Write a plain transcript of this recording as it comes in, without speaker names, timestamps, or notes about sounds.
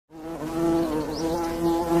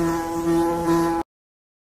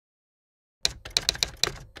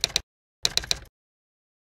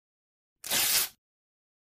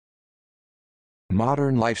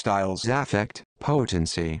Modern lifestyles affect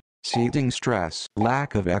potency, seeding stress,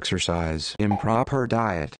 lack of exercise, improper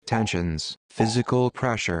diet, tensions, physical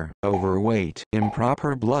pressure, overweight,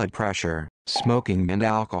 improper blood pressure, smoking and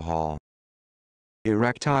alcohol.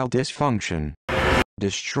 Erectile dysfunction.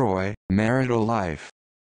 Destroy marital life.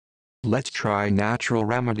 Let's try natural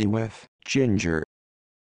remedy with ginger.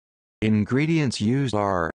 Ingredients used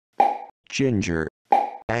are ginger,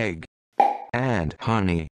 egg, and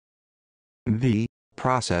honey. The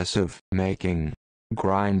process of making: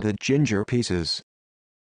 grind the ginger pieces.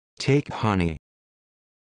 Take honey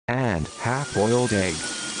and half-boiled egg.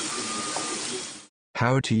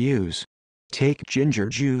 How to use: take ginger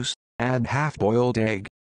juice, add half-boiled egg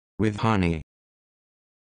with honey.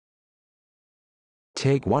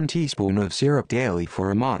 Take 1 teaspoon of syrup daily for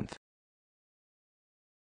a month.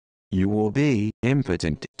 You will be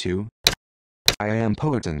impotent to I am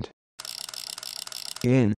potent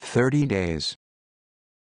in 30 days.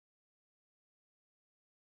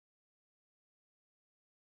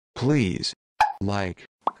 Please like,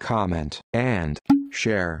 comment, and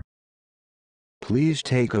share. Please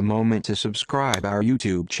take a moment to subscribe our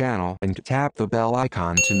YouTube channel and tap the bell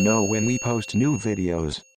icon to know when we post new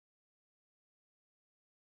videos.